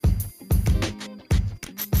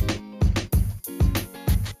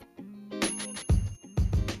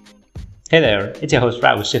Hey there, it's your host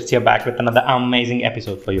Rahul Shifts here back with another amazing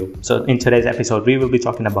episode for you. So in today's episode, we will be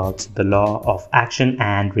talking about the law of action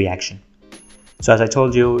and reaction. So as I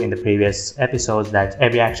told you in the previous episodes that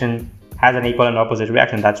every action has an equal and opposite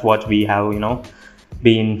reaction. That's what we have,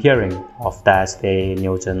 been hearing of. That's the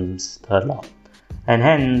Newton's third law. And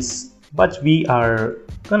hence, but we are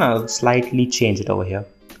gonna slightly change it over here.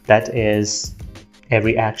 That is,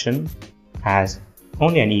 every action has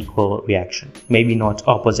only an equal reaction, maybe not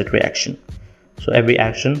opposite reaction. So every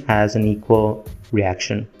action has an equal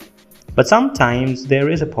reaction. But sometimes there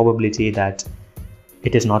is a probability that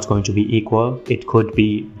it is not going to be equal. It could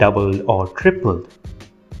be doubled or tripled.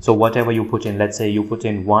 So whatever you put in, let's say you put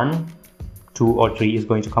in 1, 2 or 3 is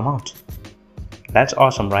going to come out. That's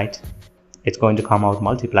awesome, right? It's going to come out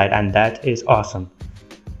multiplied, and that is awesome.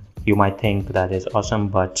 You might think that is awesome,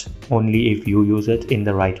 but only if you use it in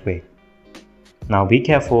the right way. Now be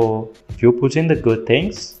careful. If you put in the good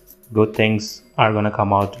things are going to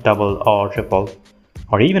come out double or triple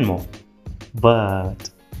or even more. But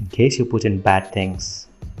in case you put in bad things,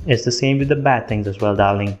 it's the same with the bad things as well,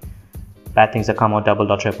 darling. Bad things that come out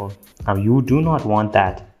double or triple. Now you do not want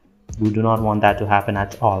that. You do not want that to happen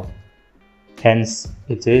at all. Hence,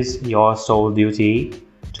 it is your sole duty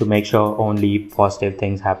to make sure only positive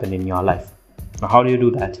things happen in your life. Now how do you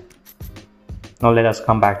do that? Now let us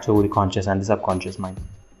come back to the conscious and the subconscious mind.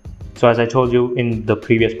 So as I told you in the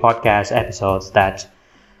previous podcast episodes that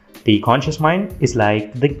the conscious mind is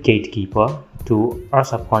like the gatekeeper to our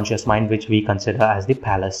subconscious mind, which we consider as the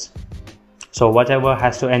palace. So whatever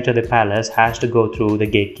has to enter the palace has to go through the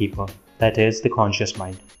gatekeeper. That is the conscious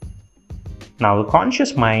mind. Now the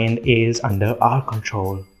conscious mind is under our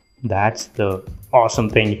control. That's the awesome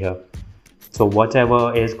thing here. So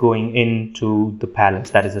whatever is going into the palace,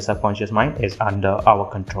 that is the subconscious mind, is under our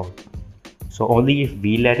control. So only if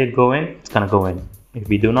we let it go in, it's going to go in. If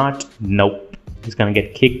we do not, nope, it's going to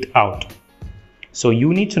get kicked out. So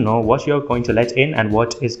you need to know what you're going to let in and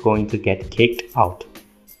what is going to get kicked out.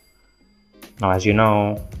 Now, as you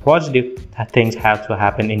know, positive things have to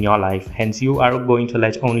happen in your life. Hence, you are going to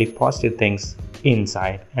let only positive things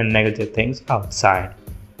inside and negative things outside.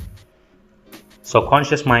 So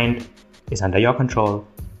conscious mind is under your control.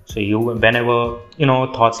 So whenever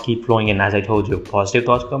thoughts keep flowing in, as I told you, positive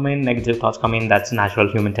thoughts come in, negative thoughts come in. That's natural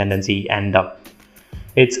human tendency, and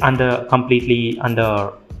it's completely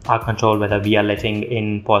under our control whether we are letting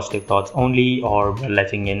in positive thoughts only or we're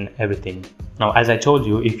letting in everything. Now, as I told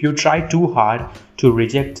you, if you try too hard to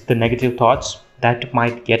reject the negative thoughts, that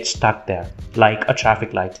might get stuck there, like a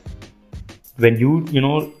traffic light. When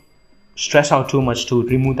you stress out too much to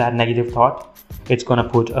remove that negative thought, it's going to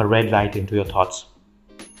put a red light into your thoughts.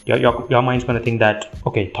 Your mind's going to think that,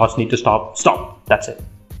 okay, thoughts need to stop, that's it.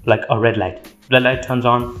 Like a red light turns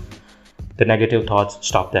on, the negative thoughts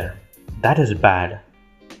stop there. That is bad.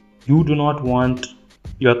 You do not want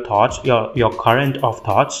your thoughts, your current of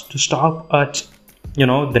thoughts to stop at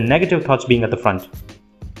the negative thoughts being at the front.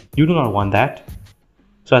 You do not want that.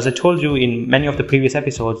 So as I told you in many of the previous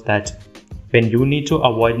episodes, that when you need to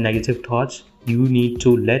avoid negative thoughts, you need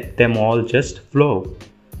to let them all just flow.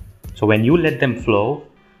 So when you let them flow,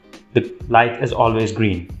 the light is always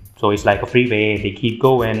green. So it's like a freeway, they keep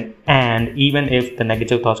going, and even if the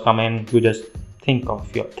negative thoughts come in, you just think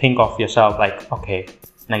of yourself like, okay,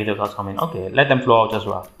 negative thoughts come in, okay, let them flow out as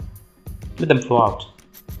well. Let them flow out.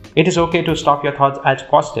 It is okay to stop your thoughts at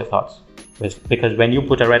positive thoughts, because when you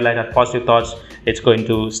put a red light at positive thoughts, it's going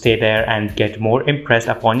to stay there and get more impressed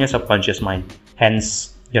upon your subconscious mind.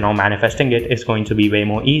 Hence, manifesting it is going to be way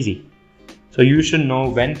more easy. So you should know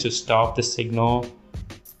when to stop the signal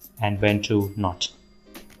and when to not.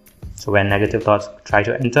 So when negative thoughts try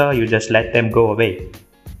to enter, you just let them go away.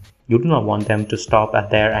 You do not want them to stop at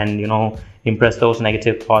there and impress those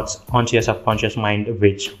negative thoughts onto your subconscious mind,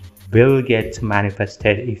 which will get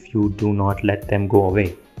manifested if you do not let them go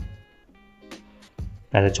away.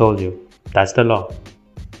 As I told you, that's the law.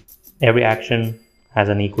 Every action has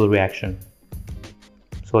an equal reaction.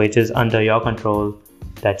 So it is under your control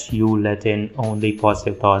that you let in only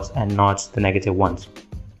positive thoughts and not the negative ones.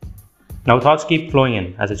 Now thoughts keep flowing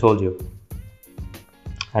in, as I told you.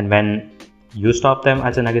 And when you stop them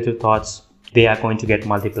as the negative thoughts, they are going to get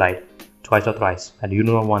multiplied twice or thrice, and you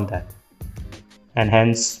do not want that. And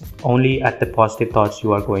hence, only at the positive thoughts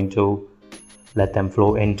you are going to let them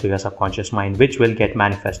flow into your subconscious mind, which will get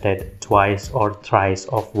manifested twice or thrice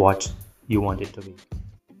of what you want it to be.